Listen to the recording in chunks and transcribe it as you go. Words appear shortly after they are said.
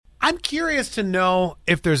I'm curious to know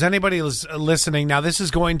if there's anybody listening. Now, this is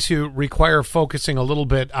going to require focusing a little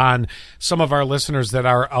bit on some of our listeners that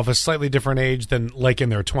are of a slightly different age than like in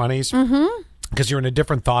their 20s. Mm-hmm. Because you're in a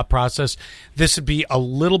different thought process. This would be a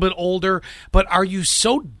little bit older. But are you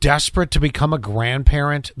so desperate to become a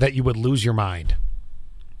grandparent that you would lose your mind?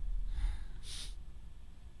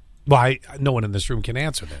 Well, no one in this room can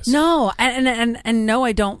answer this. No, and no,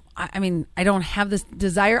 I don't. I mean, I don't have this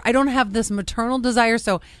desire. I don't have this maternal desire,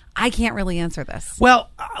 so I can't really answer this.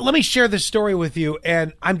 Well, let me share this story with you,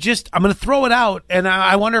 and I'm going to throw it out, and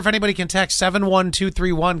I wonder if anybody can text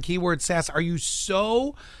 71231 keyword sass. Are you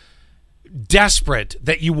so desperate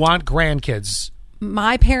that you want grandkids?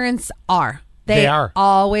 My parents are. They are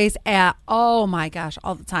always oh my gosh,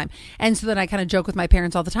 all the time. And so then I kind of joke with my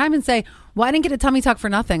parents all the time and say, well, I didn't get a tummy tuck for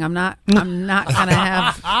nothing. I'm not going to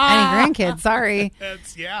have any grandkids. Sorry.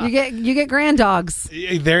 Yeah. You get grand dogs.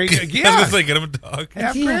 There you go. Yeah. I was just like, get him a dog.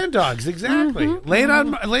 Have grand dogs. Exactly. Mm-hmm.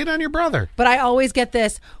 Lay it on your brother. But I always get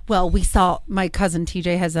this. Well, we saw my cousin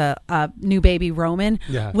TJ has a new baby Roman.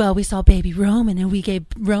 Yeah. Well, we saw baby Roman and we gave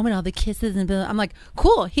Roman all the kisses and I'm like,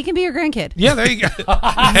 cool. He can be your grandkid. Yeah, there you go.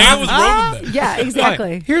 Hang out with Roman then. Yeah,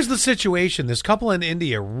 exactly. Right. Here's the situation. This couple in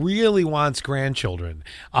India really wants grandchildren,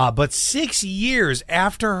 but 6 years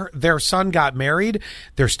after their son got married,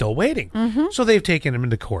 they're still waiting. Mm-hmm. So they've taken him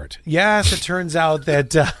into court. Yes, it turns out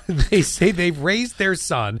that they say they've raised their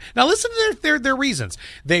son. Now listen to their reasons.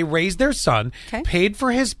 They raised their son, paid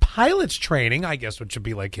for his pilot's training, I guess, which would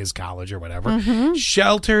be like his college or whatever,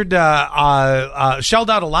 shelled out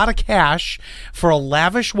a lot of cash for a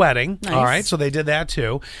lavish wedding. Nice. All right, so they did that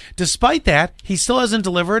too. Despite that, he still hasn't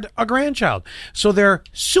delivered a grandchild. So they're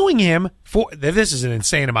suing him for, this is an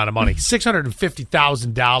insane amount of money,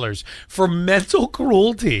 $650,000 for mental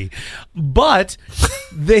cruelty. But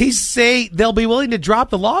they say they'll be willing to drop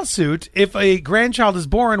the lawsuit if a grandchild is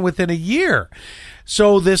born within a year.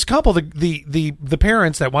 So this couple, the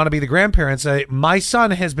parents that want to be the grandparents, say, my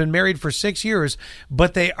son has been married for 6 years,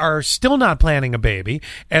 but they are still not planning a baby.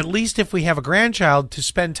 At least if we have a grandchild to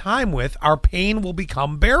spend time with, our pain will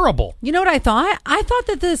become bearable. You know what I thought? I thought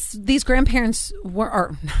that these grandparents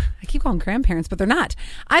were, I keep calling them grandparents, but they're not.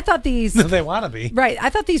 I thought these... No, they want to be. Right. I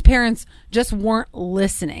thought these parents just weren't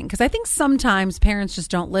listening. Because I think sometimes parents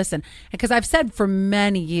just don't listen. Because I've said for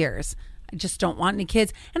many years... I just don't want any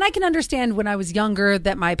kids. And I can understand when I was younger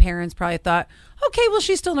that my parents probably thought, okay, well,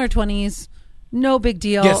 she's still in her 20s. No big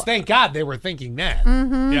deal. Yes, thank God they were thinking that.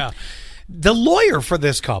 Mm-hmm. Yeah. The lawyer for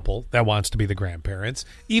this couple that wants to be the grandparents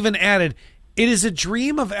even added, it is a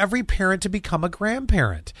dream of every parent to become a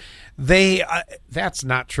grandparent. That's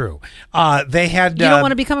not true. They had. You don't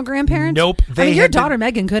want to become a grandparent? Nope. Your daughter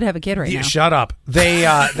Megan could have a kid right now. Shut up. They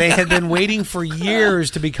had been waiting for years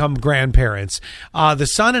to become grandparents. The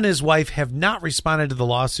son and his wife have not responded to the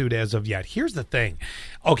lawsuit as of yet. Here's the thing.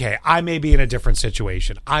 Okay, I may be in a different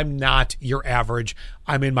situation. I'm not your average.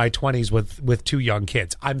 I'm in my 20s with two young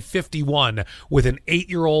kids. I'm 51 with an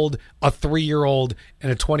 8-year-old, a 3-year-old,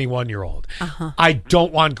 and a 21-year-old. Uh-huh. I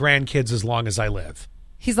don't want grandkids as long as I live.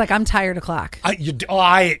 He's like, I'm tired of clock.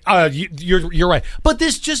 You're right. But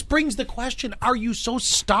this just brings the question, are you so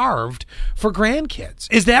starved for grandkids?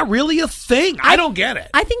 Is that really a thing? I don't get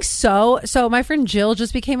it. I think so. So my friend Jill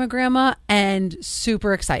just became a grandma and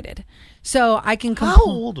super excited. So I can... How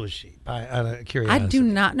old was she? Curiosity. I do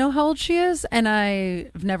not know how old she is, and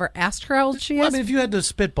I've never asked her how old she is. I mean, if you had to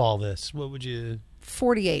spitball this, what would you...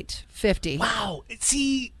 48, 50. Wow.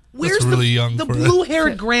 See... Where's really young the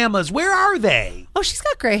blue-haired grandmas? Where are they? Oh, she's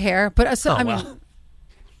got gray hair, but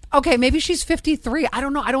okay, maybe she's 53. I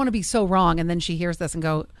don't know. I don't want to be so wrong. And then she hears this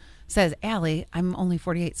and says, Allie, I'm only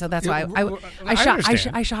 48, so that's why I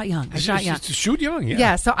shot young. Shoot young, yeah.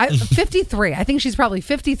 Yeah, so 53. I think she's probably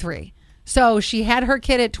 53. So she had her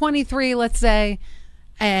kid at 23, let's say,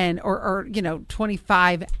 and or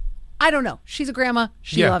 25. I don't know. She's a grandma.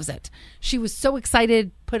 She loves it. She was so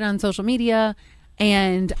excited, put it on social media.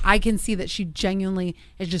 And I can see that she genuinely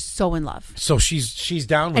is just so in love. So she's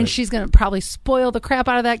down with it. And she's going to probably spoil the crap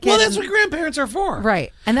out of that kid. Well, that's what grandparents are for.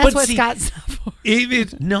 Right. And that's what Scott's for.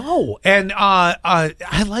 No. And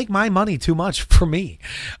I like my money too much for me.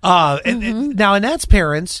 And that's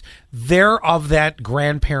parents. They're of that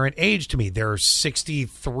grandparent age to me. They're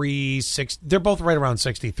 63, they're both right around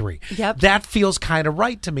 63. Yep. That feels kind of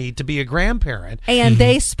right to me to be a grandparent. And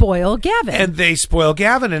they spoil Gavin.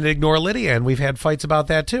 And ignore Lydia. And we've had fights about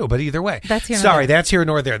that too. But either way. That's here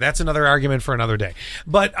nor there. That's another argument for another day.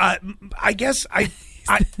 But I guess I'm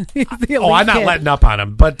not letting up on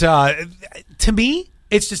him. But to me,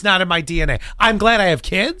 it's just not in my DNA. I'm glad I have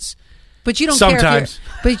kids. But you don't Sometimes.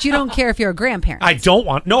 care. But you don't care if you're a grandparent. I don't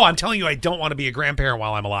want. No, I'm telling you, I don't want to be a grandparent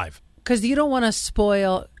while I'm alive. Because you don't want to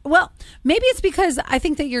spoil. Well, maybe it's because I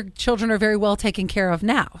think that your children are very well taken care of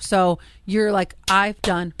now. So you're like, I've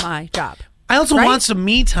done my job. I also want some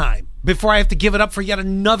me time before I have to give it up for yet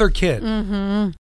another kid. Mm-hmm.